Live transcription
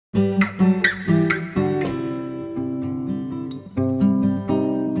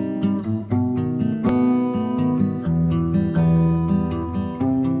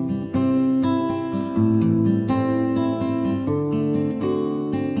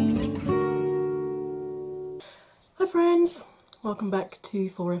friends, welcome back to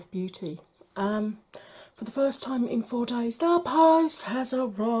 4F Beauty. For the first time in 4 days, the post has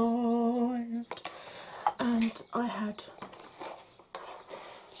arrived, and I had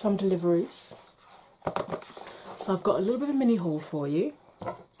some deliveries. So I've got a little bit of a mini haul for you.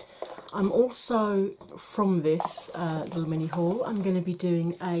 I'm also, from this little mini haul, I'm going to be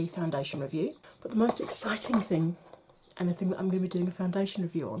doing a foundation review. But the most exciting thing, and the thing that I'm going to be doing a foundation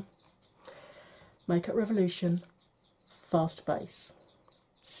review on, Makeup Revolution Fast Base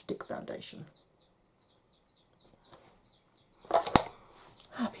Stick Foundation.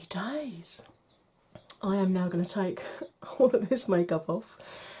 Happy days! I am now going to take all of this makeup off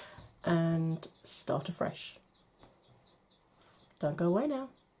and start afresh. Don't go away now.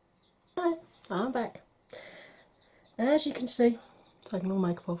 No, I'm back. As you can see, taking all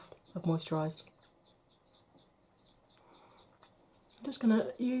makeup off, I've moisturised. I'm just going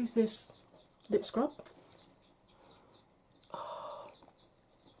to use this lip scrub. Oh,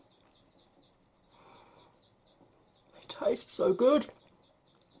 it tastes so good.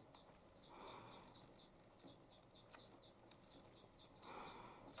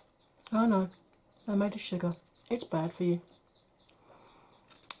 I know, they're made of sugar. It's bad for you.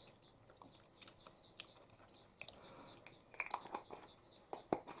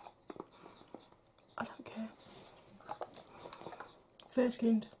 I don't care. Fair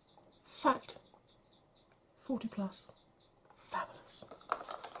skinned, fat, 40 plus, fabulous.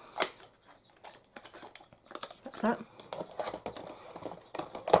 So that's that.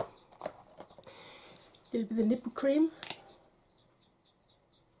 A little bit of nipple cream.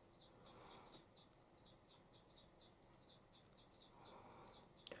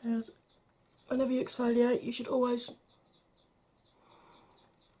 Because whenever you exfoliate, you should always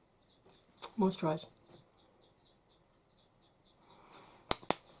moisturise.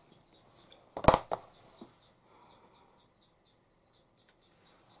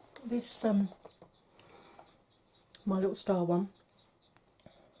 This my little star one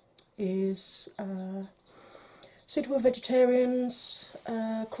is suitable for vegetarians,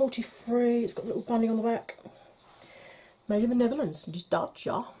 cruelty free. It's got a little bunny on the back. Made in the Netherlands. It is Dutch,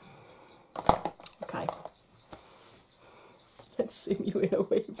 yeah. Okay. Let's zoom you in a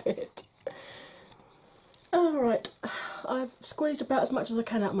wee bit. Alright, I've squeezed about as much as I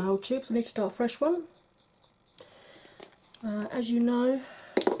can out of my old tubes. I need to start a fresh one. As you know,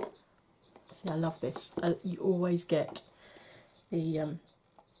 see, I love this. You always get the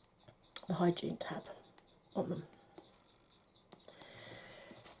hygiene tab on them.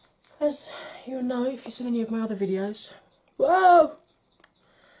 As you'll know, if you've seen any of my other videos, whoa!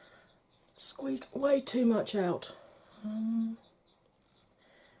 Squeezed way too much out.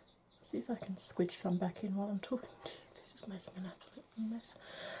 See if I can squidge some back in while I'm talking to you. This is making an absolute mess.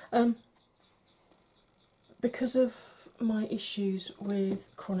 Because of my issues with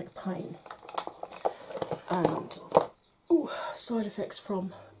chronic pain and side effects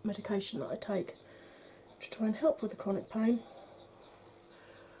from medication that I take to try and help with the chronic pain,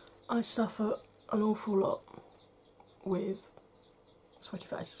 I suffer an awful lot with sweaty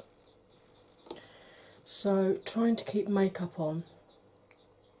face. So trying to keep makeup on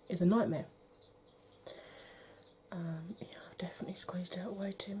is a nightmare. Yeah, I've definitely squeezed out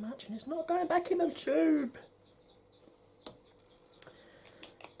way too much and it's not going back in the tube.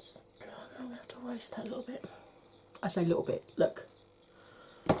 So I'm going to have to waste that a little bit. I say little bit, look.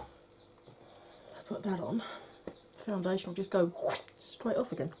 I put that on, the foundation will just go straight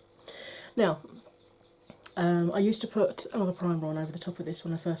off again. Now, I used to put another primer on over the top of this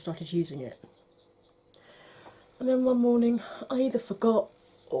when I first started using it. And then one morning I either forgot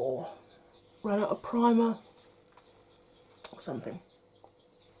or ran out of primer or something.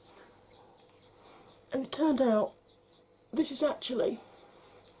 And it turned out this is actually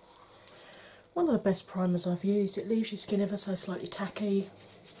one of the best primers I've used. It leaves your skin ever so slightly tacky.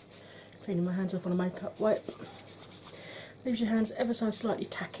 Cleaning my hands off on a makeup wipe. Leaves your hands ever so slightly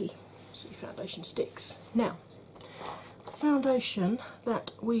tacky so your foundation sticks. Now, the foundation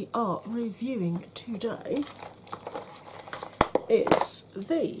that we are reviewing today is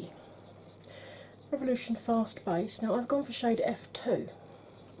the Revolution Fast Base. Now I've gone for shade F2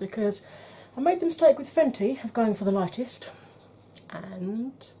 because I made the mistake with Fenty of going for the lightest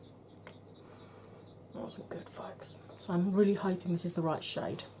and it wasn't good, folks. So I'm really hoping this is the right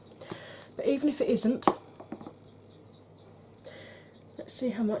shade. But even if it isn't, let's see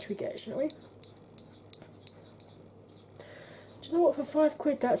how much we get, shall we? Do you know what, for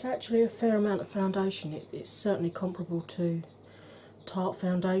 £5 that's actually a fair amount of foundation. It's certainly comparable to Tarte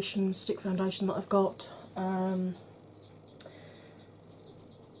foundation, stick foundation that I've got,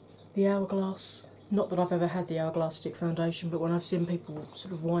 the Hourglass Not that I've ever had the Hourglass Stick foundation, but when I've seen people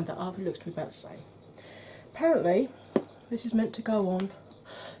sort of wind that up, it looks to be about the same. Apparently, this is meant to go on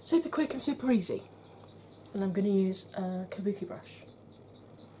super quick and super easy. And I'm going to use a kabuki brush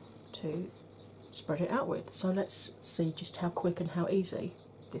to spread it out with. So let's see just how quick and how easy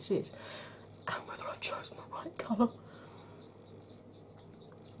this is, and whether I've chosen the right colour.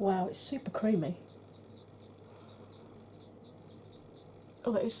 Wow, it's super creamy.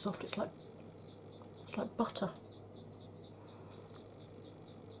 Oh, that is soft. It's like butter.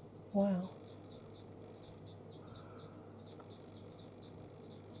 Wow.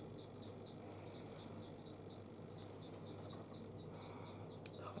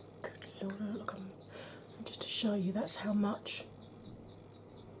 Oh, good Lord, look, just to show you, that's how much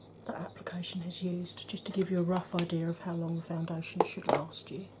that application has used, just to give you a rough idea of how long the foundation should last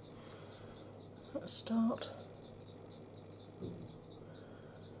you. Let's start.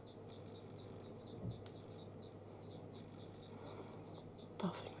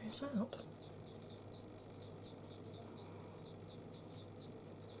 Buffing this out.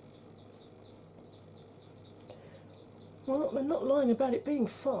 Well, they're not lying about it being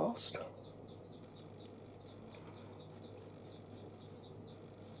fast.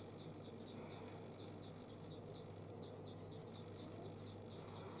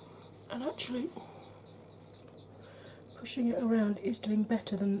 And actually, pushing it around is doing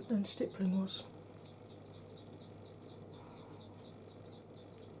better than stippling was.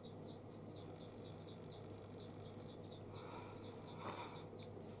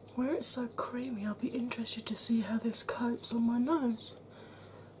 Where it's so creamy, I'll be interested to see how this coats on my nose,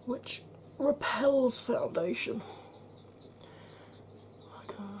 which repels foundation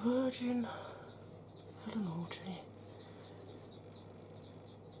like a virgin Eleanor G.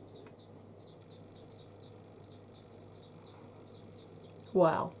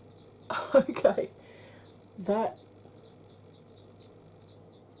 Wow. Okay. That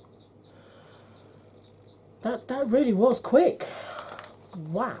really was quick.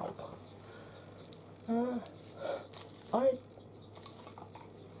 Wow. I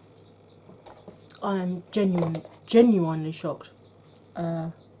am genuinely shocked.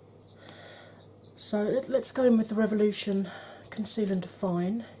 So let's go in with the Revolution Conceal and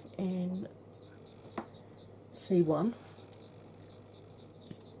Define in C1.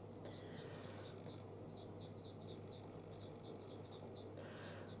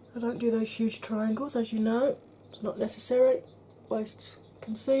 I don't do those huge triangles, as you know, it's not necessary. Waste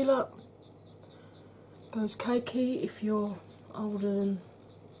concealer goes cakey if you're older than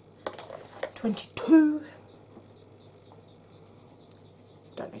 22.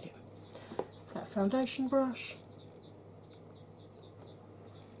 Don't need it. Flat foundation brush,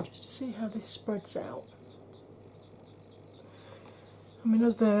 just to see how this spreads out. I mean,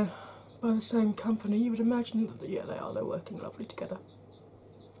 as they're by the same company, you would imagine that, yeah, they are, they're working lovely together.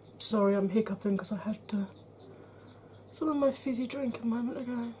 Sorry, I'm hiccuping because I had some of my fizzy drink a moment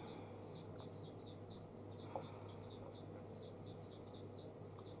ago.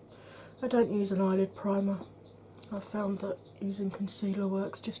 I don't use an eyelid primer. I found that using concealer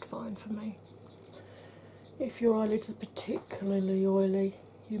works just fine for me. If your eyelids are particularly oily,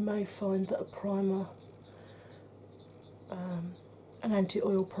 you may find that a primer, an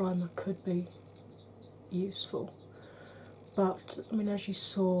anti-oil primer, could be useful. But I mean, as you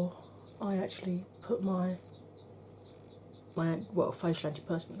saw, I actually put my facial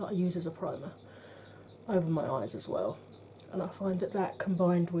antiperspirant that I use as a primer over my eyes as well, and I find that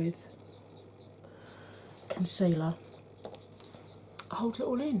combined with concealer holds it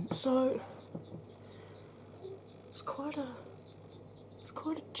all in. So it's quite a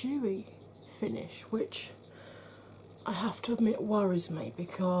dewy finish, which I have to admit worries me,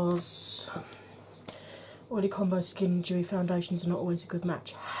 because oily combo skin and dewy foundations are not always a good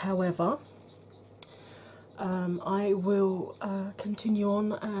match. However, I will continue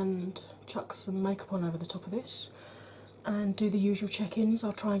on and chuck some makeup on over the top of this and do the usual check-ins.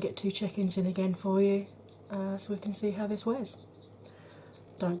 I'll try and get 2 check-ins in again for you, so we can see how this wears.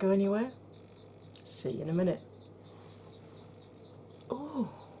 Don't go anywhere. See you in a minute. Oh,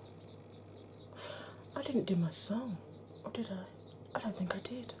 I didn't do my song, or did I? I don't think I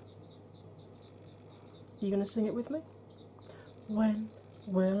did. You gonna sing it with me? When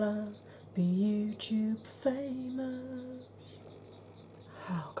will I be YouTube famous?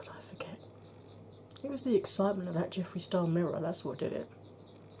 How could I forget? It was the excitement of that Jeffree Star mirror, that's what did it.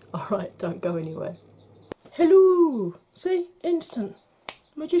 Alright, don't go anywhere. Hello! See? Instant.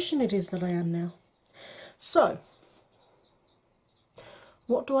 Magician it is that I am now. So,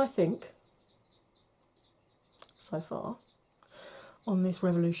 what do I think so far on this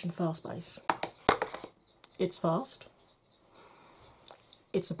Revolution Fast Base? It's fast,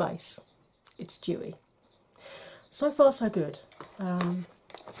 it's a base, it's dewy. So far so good.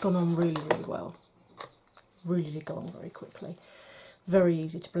 It's gone on really, really well. Really did go on very quickly. Very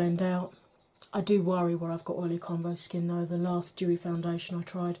easy to blend out. I do worry where I've got oily combo skin though. The last dewy foundation I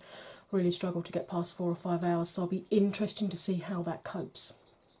tried really struggled to get past 4 or 5 hours, so I'll be interesting to see how that copes.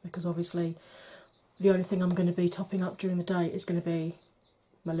 Because obviously the only thing I'm going to be topping up during the day is going to be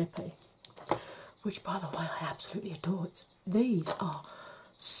my lippy. Which, by the way, I absolutely adore. These are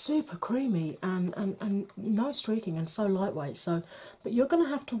super creamy and no streaking and so lightweight. So, but you're going to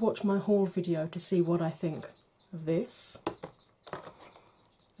have to watch my haul video to see what I think of this,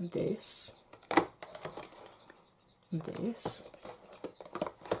 and this, and this,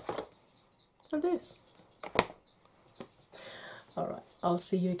 and this. Alright, I'll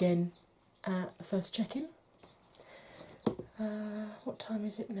see you again at the first check-in. What time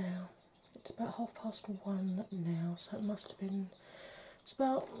is it now? It's about 1:30 now, so it must have been, it's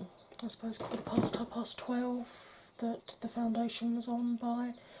about, I suppose, 12:15 that the foundation was on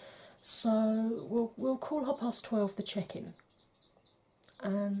by. So we'll call 12:30 the check-in,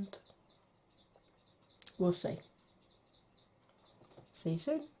 and we'll see. See you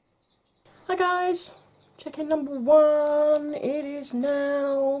soon. Hi guys, check-in number 1. It is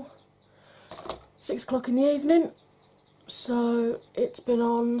now 6 o'clock in the evening, so it's been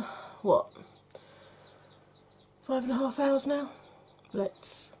on, what, 5.5 hours now.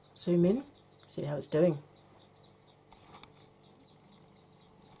 Let's zoom in, see how it's doing.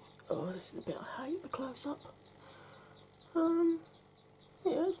 Oh, this is the bit I hate, the close-up.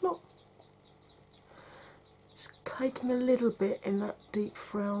 Yeah, it's not. It's caking a little bit in that deep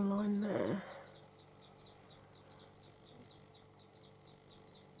frown line there.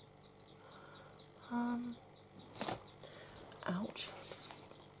 Ouch, just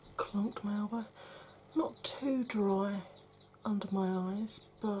clonked my elbow. Not too dry under my eyes,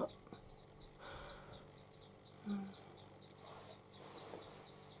 but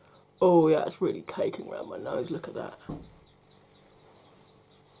oh yeah, it's really caking around my nose. Look at that.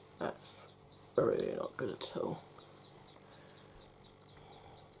 That's really not good at all.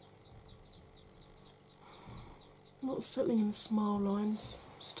 Not settling in the smile lines,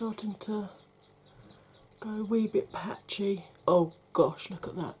 starting to go a wee bit patchy. Oh gosh, look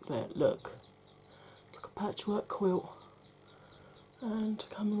at that there, look. It's like a patchwork quilt. And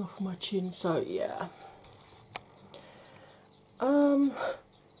coming off my chin, so yeah. I'm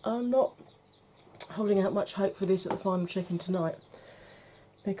not holding out much hope for this at the final check-in tonight,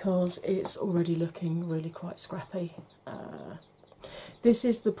 because it's already looking really quite scrappy. This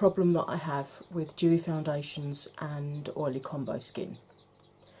is the problem that I have with dewy foundations and oily combo skin.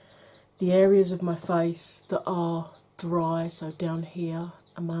 The areas of my face that are dry, so down here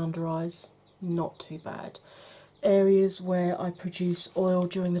and my under eyes, not too bad. Areas where I produce oil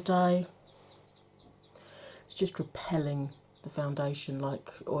during the day, it's just repelling the foundation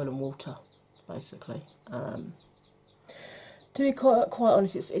like oil and water, basically. To be quite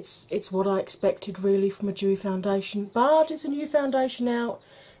honest, it's what I expected really from a dewy foundation, but it's a new foundation out.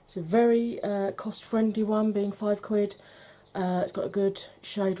 It's a very cost-friendly one, being £5. It's got a good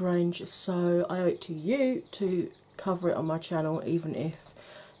shade range, so I owe it to you to cover it on my channel, even if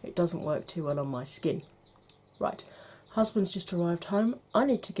it doesn't work too well on my skin. Right, husband's just arrived home. I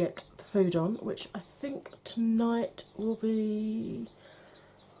need to get the food on, which I think tonight will be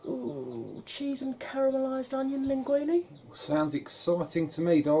cheese and caramelised onion linguine. Sounds exciting to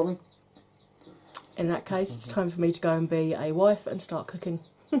me, darling. In that case, it's time for me to go and be a wife and start cooking.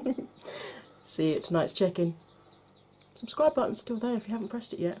 See you at tonight's check-in. Subscribe button's still there if you haven't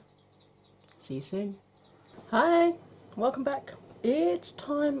pressed it yet. See you soon. Hi, welcome back. It's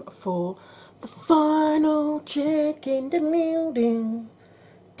time for the final check-in.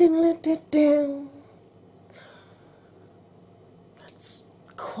 That's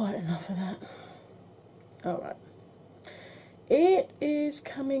quite enough of that. Alright. It is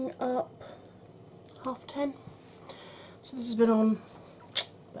coming up 10:30. So this has been on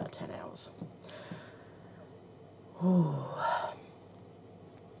about 10 hours. Ooh.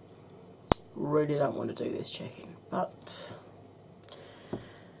 Really don't want to do this check-in, but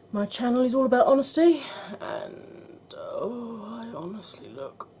my channel is all about honesty, and oh, I honestly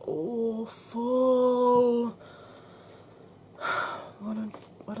look awful. Why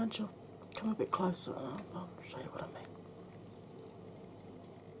don't you come a bit closer and I'll show you what I mean.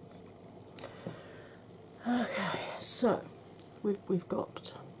 Okay, so we've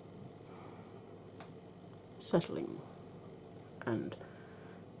got settling and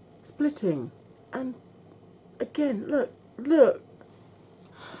splitting, and again, look,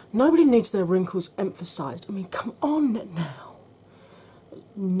 Nobody needs their wrinkles emphasised. I mean, come on now.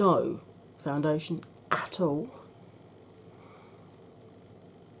 No foundation at all.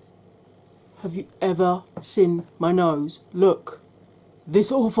 Have you ever seen my nose look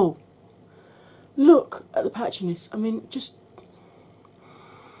this awful? Look at the patchiness. I mean, just.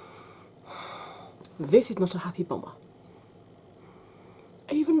 This is not a happy bomber.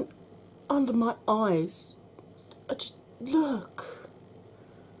 Even under my eyes, I just. Look.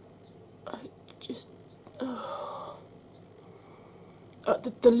 I just.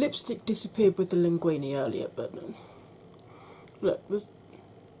 The lipstick disappeared with the linguine earlier, but look, there's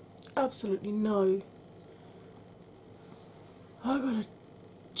absolutely no. I've got a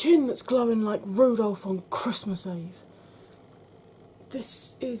chin that's glowing like Rudolph on Christmas Eve.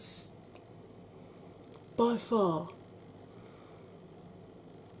 This is by far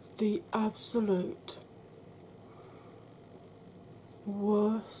the absolute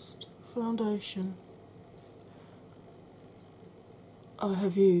worst foundation I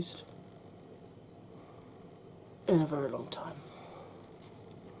have used in a very long time.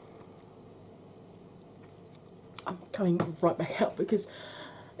 I'm coming right back out because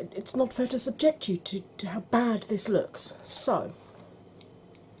it's not fair to subject you to how bad this looks. So,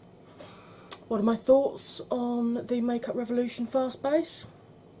 what are my thoughts on the Makeup Revolution Fast Base?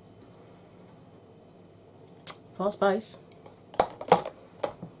 Fast base.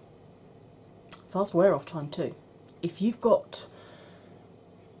 Fast wear off time too. If you've got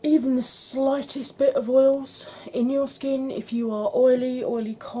even the slightest bit of oils in your skin, if you are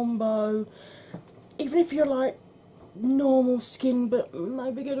oily combo, even if you're like normal skin but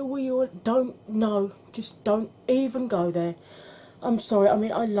maybe get a wee oil, just don't even go there. I'm sorry, I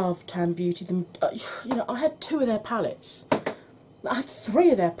mean, I love Tan Beauty. I had 2 of their palettes. I had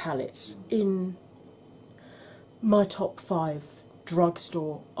 3 of their palettes in my top 5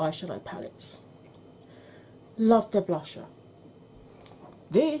 drugstore eyeshadow palettes. Loved their blusher.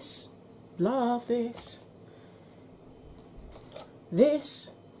 Love this.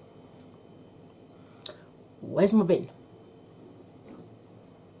 This, where's my bin?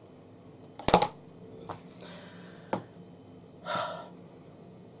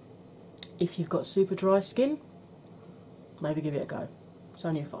 If you've got super dry skin, maybe give it a go. It's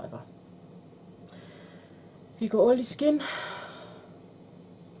only a £5. If you've got oily skin,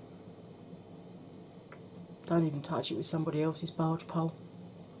 don't even touch it with somebody else's barge pole.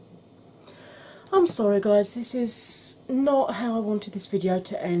 I'm sorry guys, this is not how I wanted this video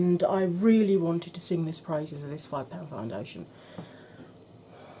to end. I really wanted to sing this praises of this £5 foundation.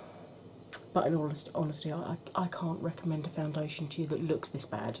 But in all honesty, I can't recommend a foundation to you that looks this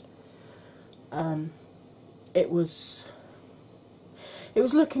bad. It was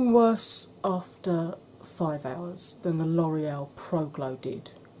looking worse after 5 hours than the L'Oreal Pro Glow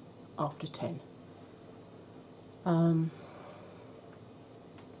did after 10.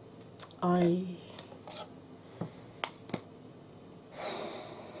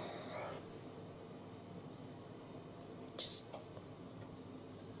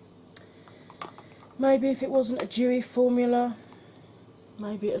 Maybe if it wasn't a dewy formula,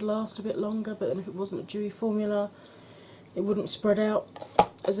 maybe it'd last a bit longer, but then if it wasn't a dewy formula, it wouldn't spread out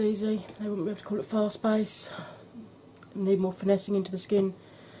as easy. They wouldn't be able to call it fast base. Need more finessing into the skin.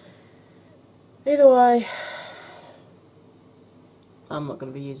 Either way, I'm not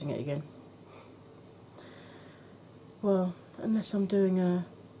going to be using it again. Well, unless I'm doing a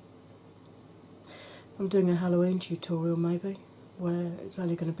Halloween tutorial maybe, where it's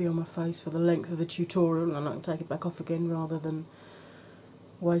only going to be on my face for the length of the tutorial and then I can take it back off again rather than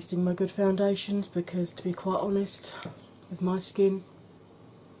wasting my good foundations, because to be quite honest, with my skin,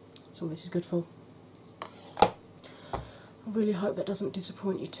 that's all this is good for. I really hope that doesn't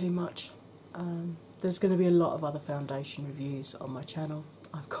disappoint you too much. There's going to be a lot of other foundation reviews on my channel.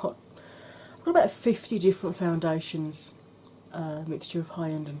 I've got about 50 different foundations, mixture of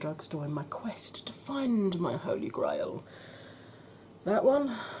high-end and drugstore, in my quest to find my holy grail. That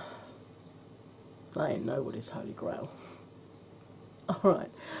one, I ain't know what is holy grail.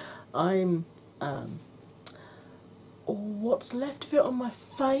 Alright, I'm what's left of it on my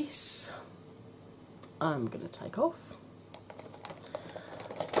face I'm going to take off.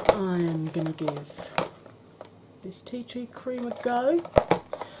 I'm going to give this tea tree cream a go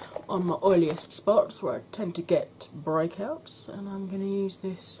on my oiliest spots where I tend to get breakouts, and I'm going to use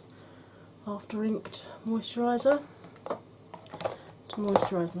this after inked moisturiser to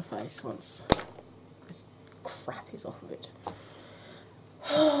moisturise my face once this crap is off of it.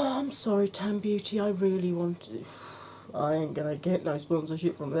 I'm sorry, Tan Beauty, I really want to. I ain't going to get no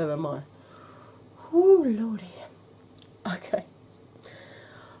sponsorship from them, am I? Ooh, lordy. Okay.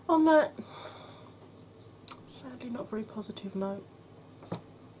 on that sadly not very positive note,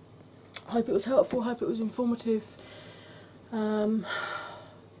 I hope it was helpful, hope it was informative.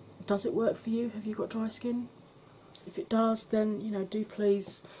 Does it work for you? Have you got dry skin? If it does, then do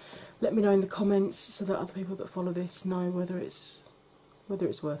please let me know in the comments so that other people that follow this know whether it's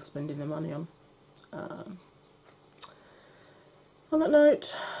worth spending their money on. On that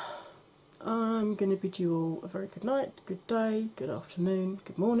note, I'm going to bid you all a very good night, good day, good afternoon,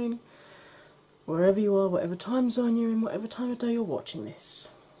 good morning, wherever you are, whatever time zone you're in, whatever time of day you're watching this.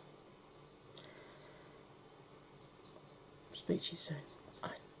 Speak to you soon.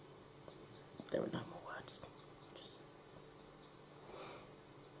 There are no more words. Just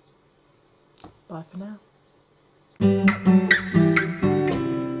bye for now.